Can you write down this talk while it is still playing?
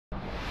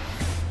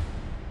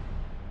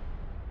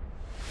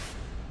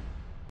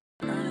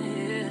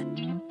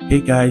Hey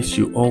guys,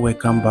 you all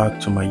welcome back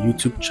to my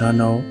YouTube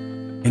channel,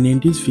 and in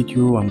this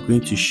video I'm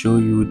going to show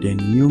you the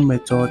new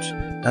method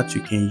that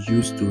you can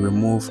use to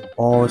remove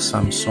all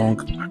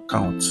Samsung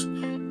accounts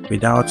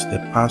without the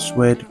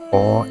password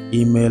or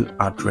email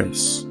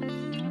address.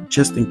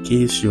 Just in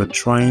case you're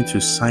trying to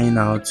sign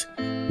out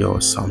your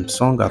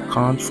Samsung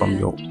account from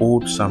your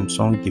old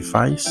Samsung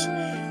device,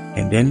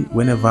 and then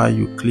whenever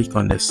you click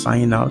on the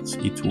sign out,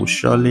 it will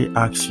surely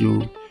ask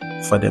you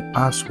for the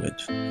password,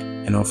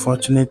 and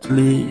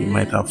unfortunately you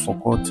might have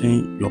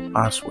forgotten your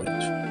password,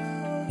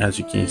 as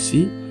you can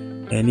see.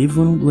 And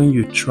even when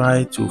you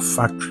try to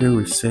factory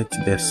reset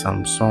the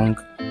Samsung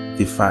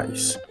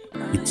device,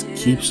 it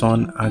keeps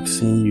on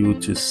asking you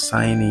to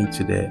sign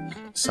into the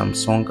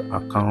Samsung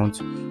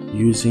account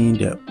using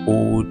the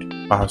old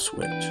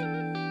password.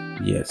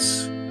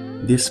 Yes,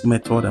 this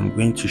method I'm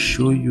going to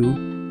show you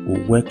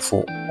will work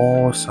for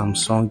all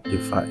Samsung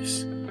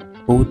devices,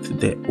 both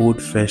the old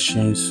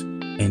versions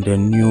and the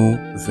new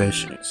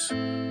versions.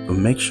 So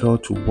make sure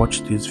to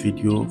watch this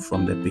video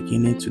from the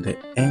beginning to the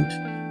end,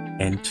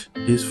 and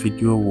this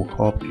video will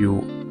help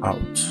you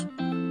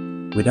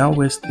out. Without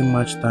wasting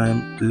much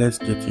time, let's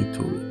get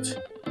into it.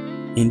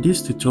 In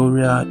this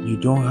tutorial, you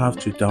don't have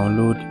to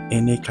download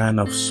any kind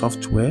of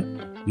software.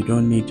 You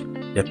don't need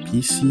the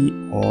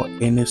PC or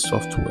any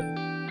software.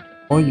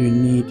 All you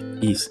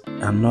need is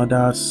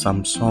another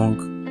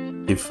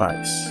Samsung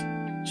device,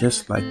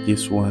 just like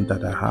this one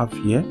that I have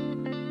here.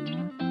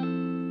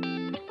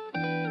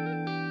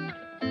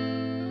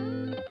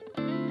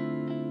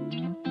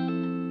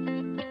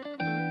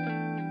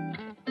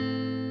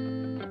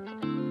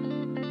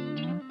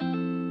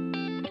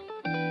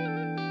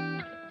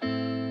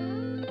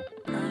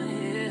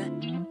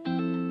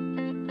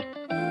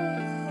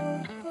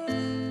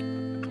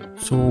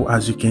 So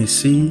as you can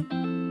see,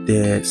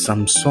 the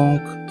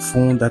Samsung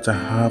phone that I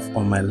have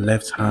on my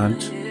left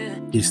hand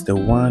is the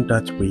one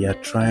that we are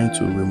trying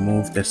to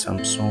remove the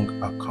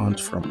Samsung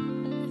account from.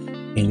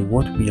 And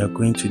what we are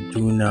going to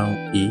do now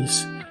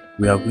is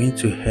we are going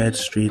to head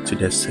straight to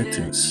the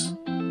settings.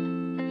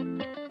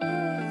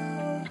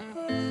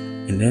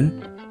 And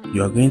then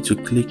you are going to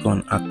click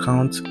on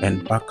account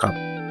and backup.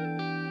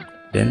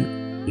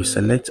 Then you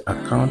select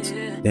account.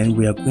 Then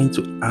we are going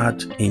to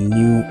add a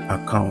new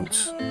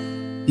account.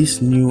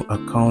 This new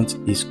account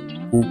is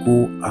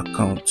Google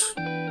account.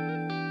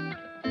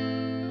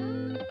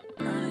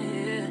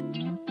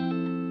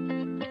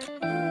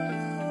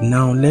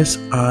 Now let's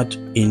add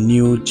a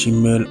new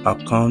Gmail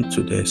account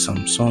to the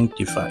Samsung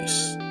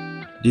device.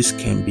 This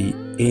can be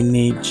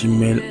any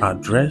Gmail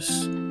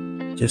address.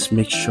 Just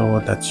make sure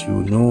that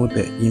you know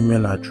the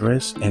email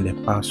address and the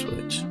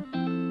password.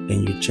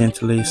 Then you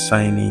gently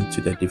sign in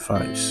to the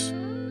device.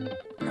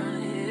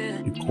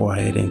 You go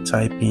ahead and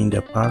type in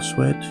the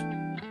password.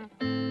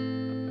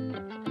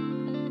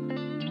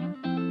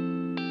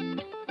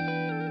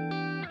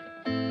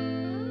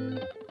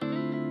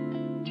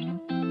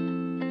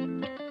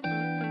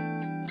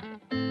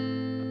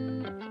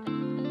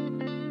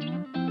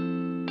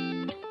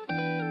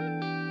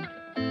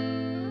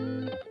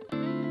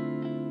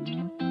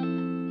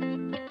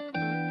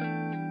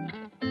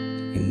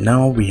 And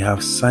now we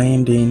have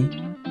signed in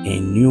a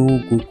new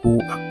Google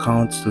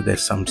account to the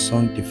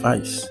Samsung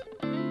device,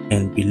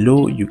 and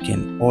below you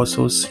can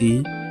also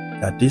see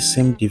that this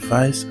same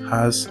device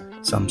has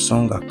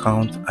Samsung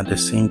account at the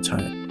same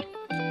time.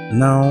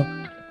 Now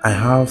I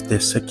have the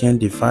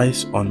second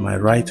device on my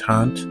right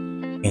hand,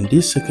 and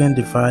this second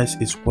device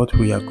is what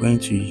we are going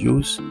to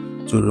use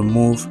to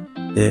remove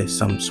the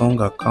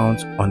Samsung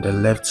account on the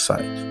left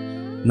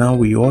side. Now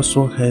we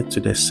also head to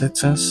the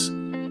settings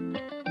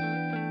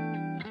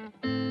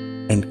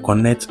and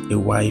connect a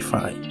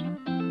Wi-Fi.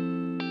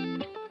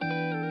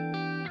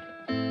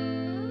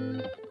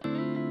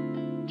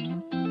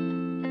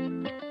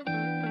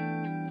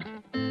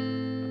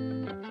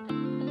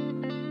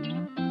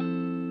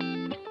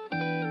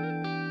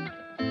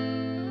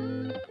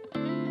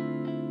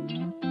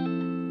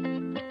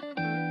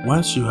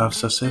 Once you have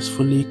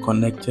successfully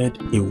connected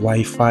a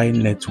Wi-Fi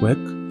network,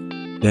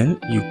 then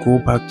you go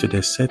back to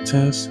the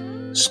settings,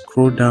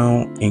 scroll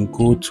down and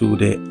go to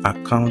the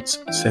accounts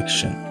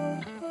section.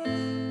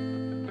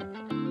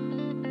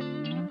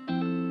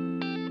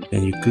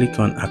 Then you click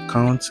on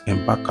accounts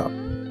and backup,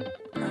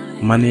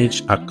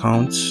 manage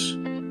accounts,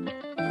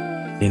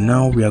 and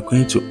now we are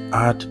going to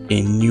add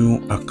a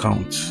new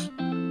account.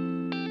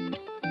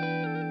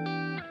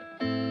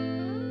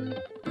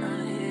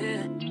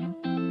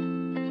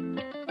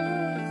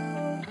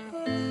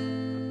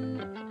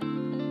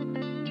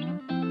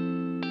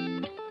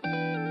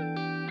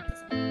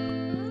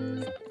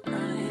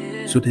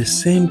 So the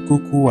same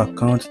Google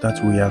account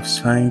that we have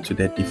signed to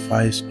the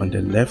device on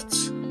the left,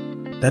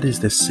 that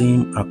is the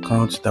same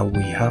account that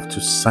we have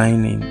to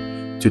sign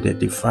in to the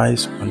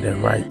device on the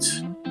right.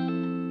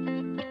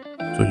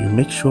 So you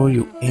make sure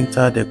you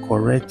enter the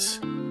correct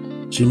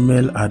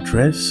Gmail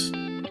address,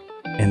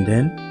 and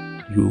then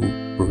you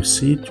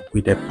proceed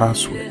with the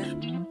password.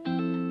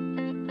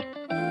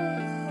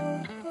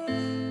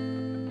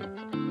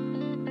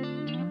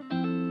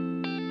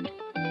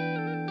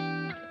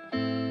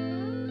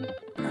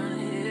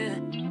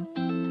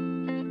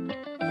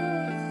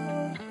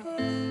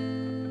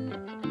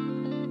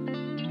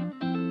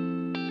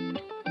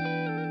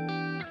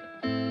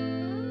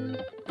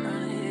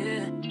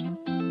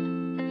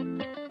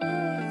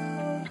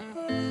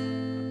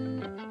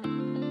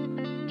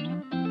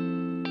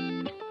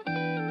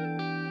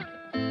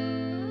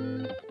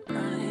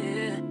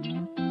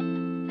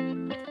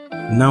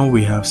 Now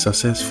we have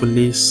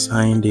successfully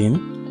signed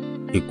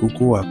in a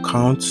Google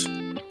account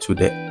to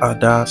the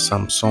other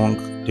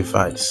Samsung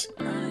device,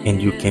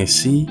 and you can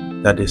see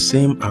that the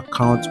same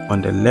account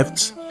on the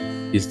left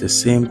is the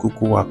same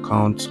Google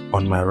account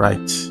on my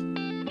right.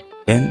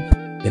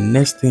 Then the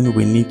next thing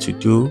we need to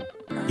do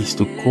is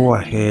to go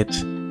ahead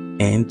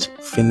and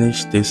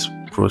finish this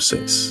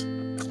process.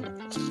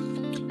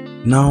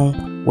 Now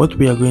what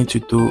we are going to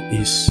do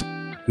is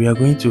we are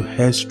going to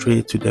head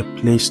straight to the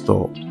Play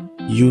Store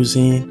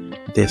using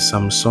the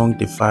Samsung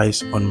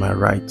device on my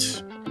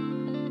right.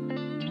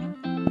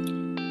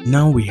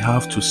 Now we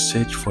have to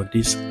search for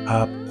this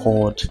app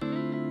called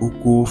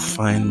Google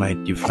Find My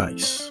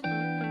Device.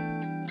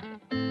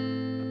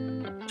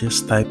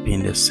 Just type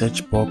in the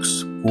search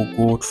box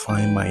Google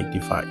Find My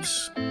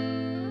Device.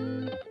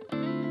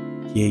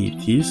 Here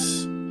it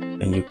is,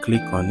 then you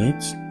click on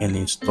it and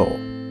install.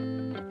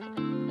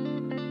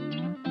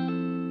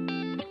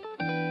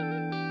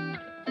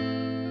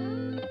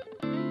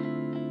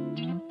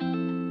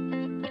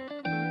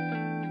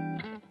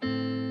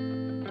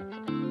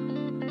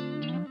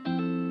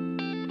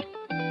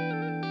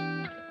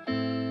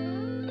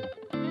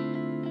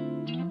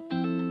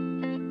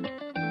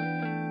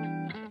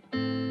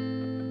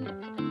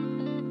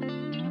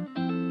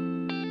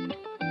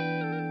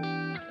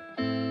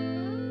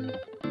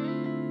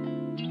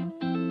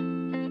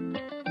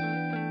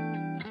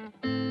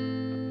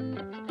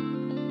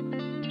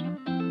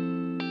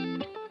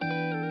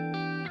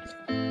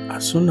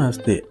 As soon as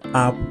the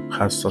app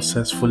has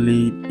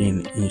successfully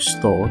been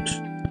installed,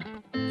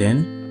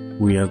 then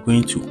we are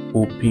going to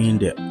open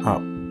the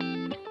app.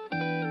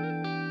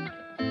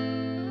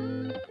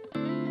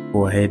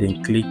 Go ahead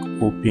and click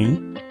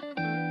open.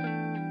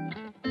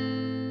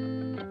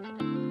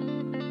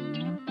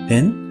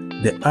 Then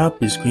the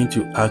app is going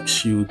to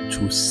ask you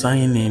to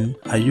sign in.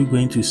 Are you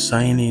going to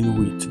sign in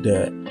with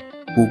the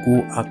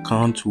Google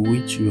account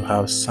which you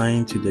have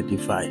signed to the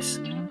device?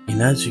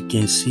 And as you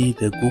can see,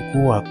 the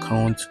Google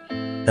account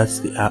that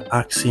they are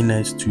asking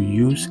us to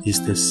use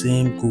is the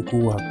same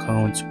Google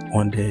account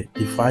on the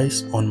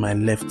device on my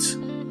left.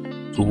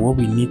 So what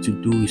we need to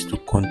do is to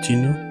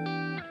continue,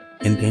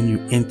 and then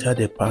you enter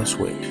the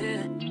password.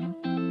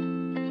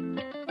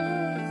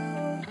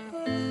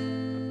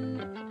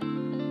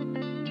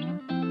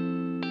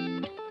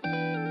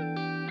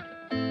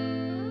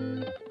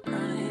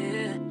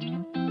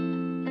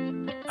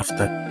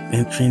 After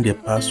entering the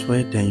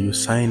password, then you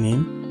sign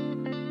in.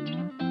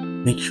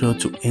 Make sure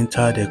to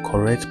enter the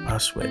correct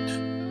password.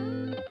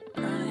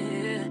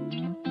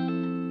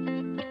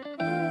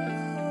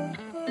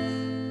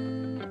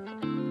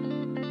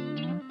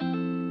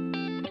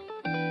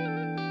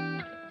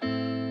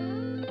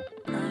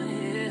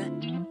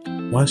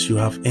 Once you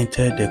have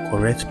entered the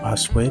correct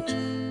password,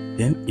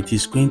 then it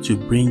is going to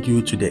bring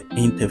you to the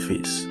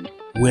interface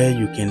where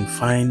you can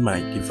find my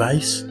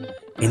device.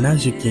 And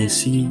as you can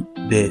see,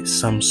 the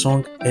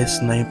Samsung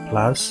S9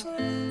 Plus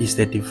is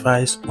the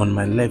device on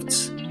my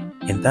left.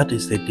 And that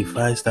is the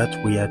device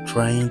that we are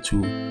trying to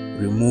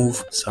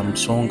remove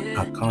Samsung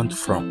account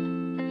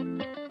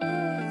from.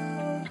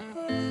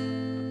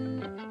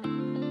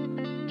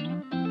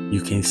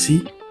 You can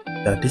see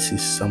that this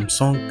is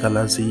Samsung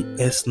Galaxy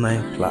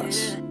S9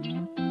 Plus.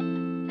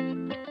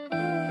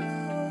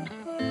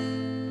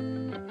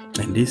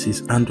 And this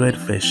is Android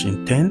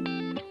version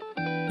 10.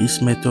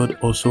 This method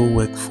also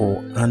works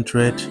for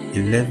Android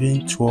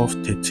 11, 12,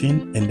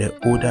 13 and the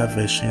older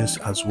versions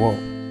as well.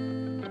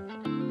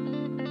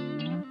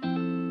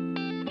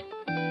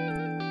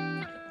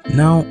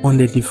 Now on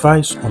the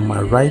device on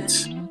my right,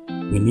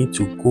 we need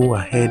to go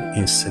ahead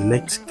and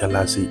select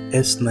Galaxy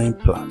S9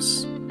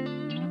 Plus.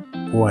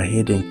 Go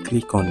ahead and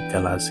click on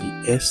Galaxy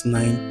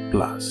S9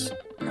 Plus.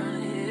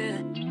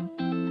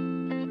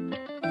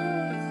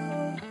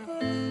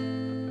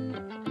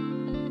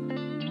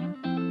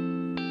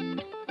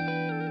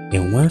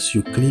 And once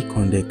you click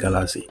on the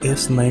Galaxy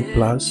S9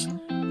 Plus,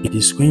 it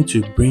is going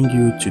to bring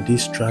you to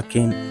this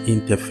tracking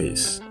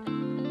interface.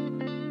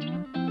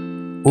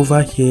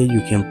 Over here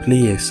you can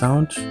play a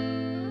sound.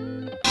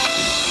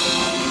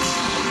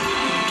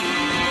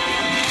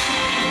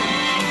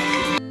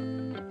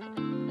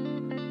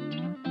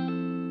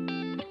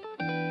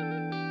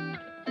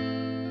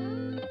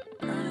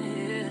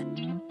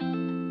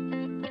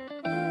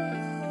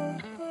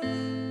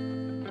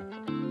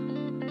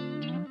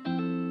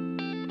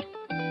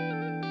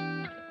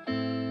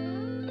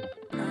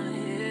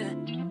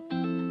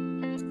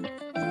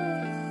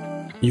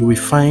 You will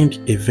find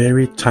a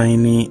very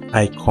tiny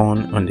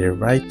icon on the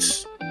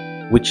right,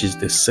 which is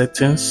the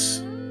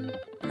settings.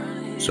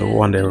 So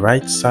on the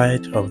right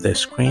side of the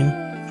screen,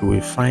 you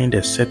will find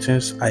the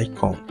settings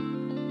icon.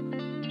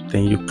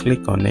 Then you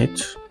click on it.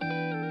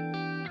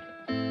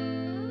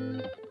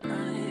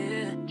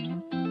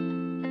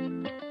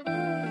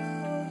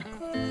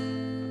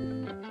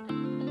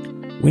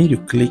 When you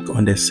click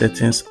on the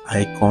settings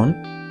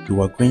icon,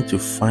 you are going to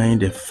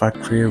find the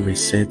factory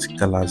reset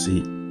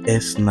Galaxy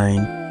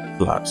S9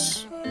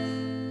 Plus.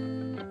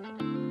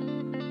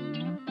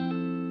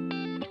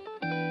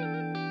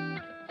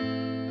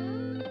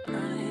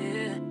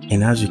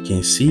 And as you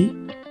can see,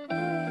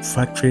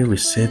 factory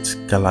reset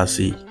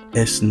Galaxy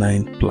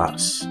S9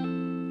 Plus.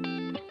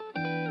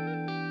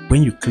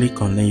 When you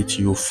click on it,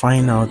 you'll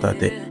find out that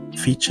the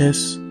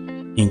features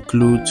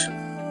include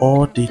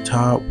all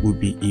data will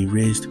be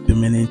erased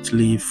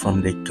permanently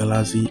from the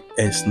Galaxy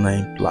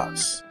S9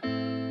 Plus.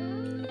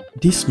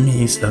 This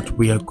means that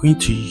we are going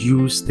to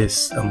use the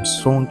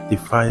Samsung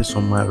device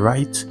on my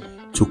right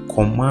to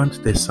command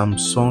the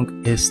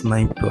Samsung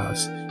S9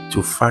 Plus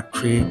to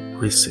factory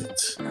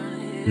reset.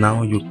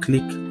 Now you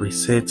click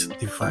reset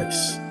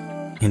device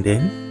and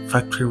then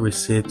factory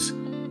reset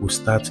will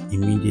start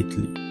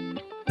immediately.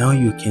 Now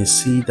you can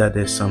see that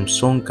the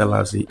Samsung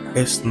Galaxy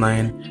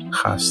S9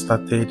 has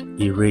started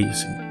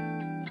erasing.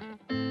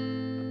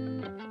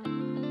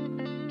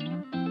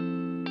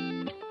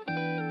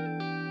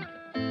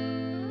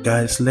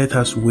 Guys, let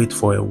us wait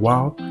for a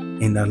while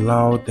and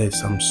allow the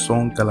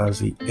Samsung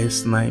Galaxy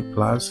S9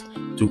 Plus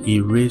to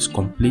erase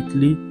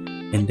completely,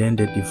 and then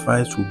the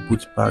device will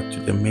boot back to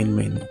the main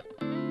menu.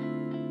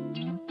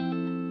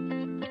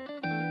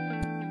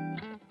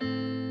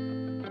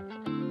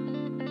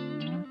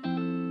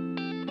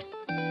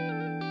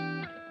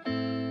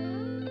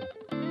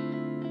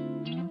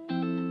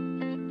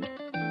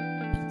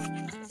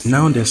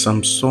 Now the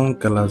Samsung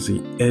Galaxy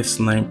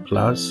S9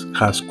 Plus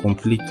has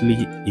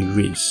completely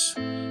erased.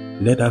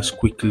 Let us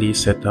quickly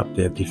set up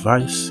the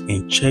device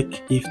and check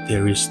if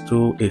there is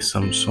still a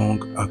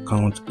Samsung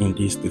account in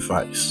this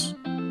device.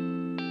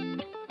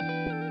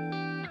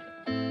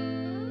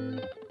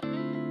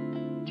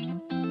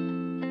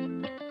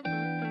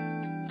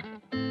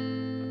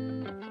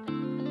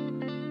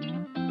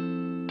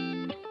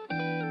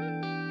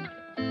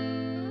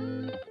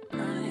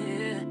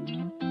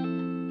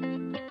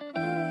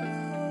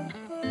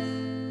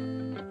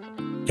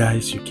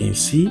 Guys, you can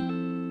see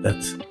that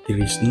there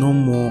is no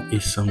more a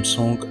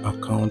Samsung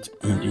account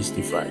in this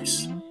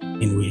device,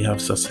 and we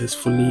have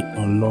successfully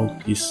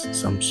unlocked this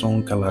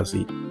Samsung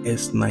Galaxy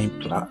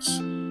S9 Plus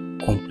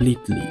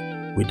completely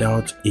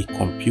without a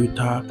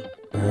computer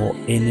or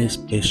any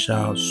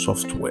special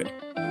software.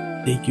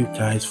 Thank you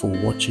guys for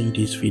watching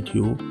this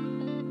video.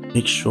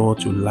 Make sure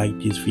to like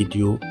this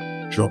video,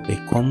 drop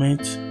a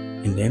comment,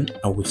 and then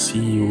I will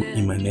see you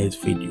in my next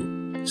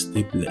video.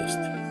 Stay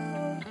blessed.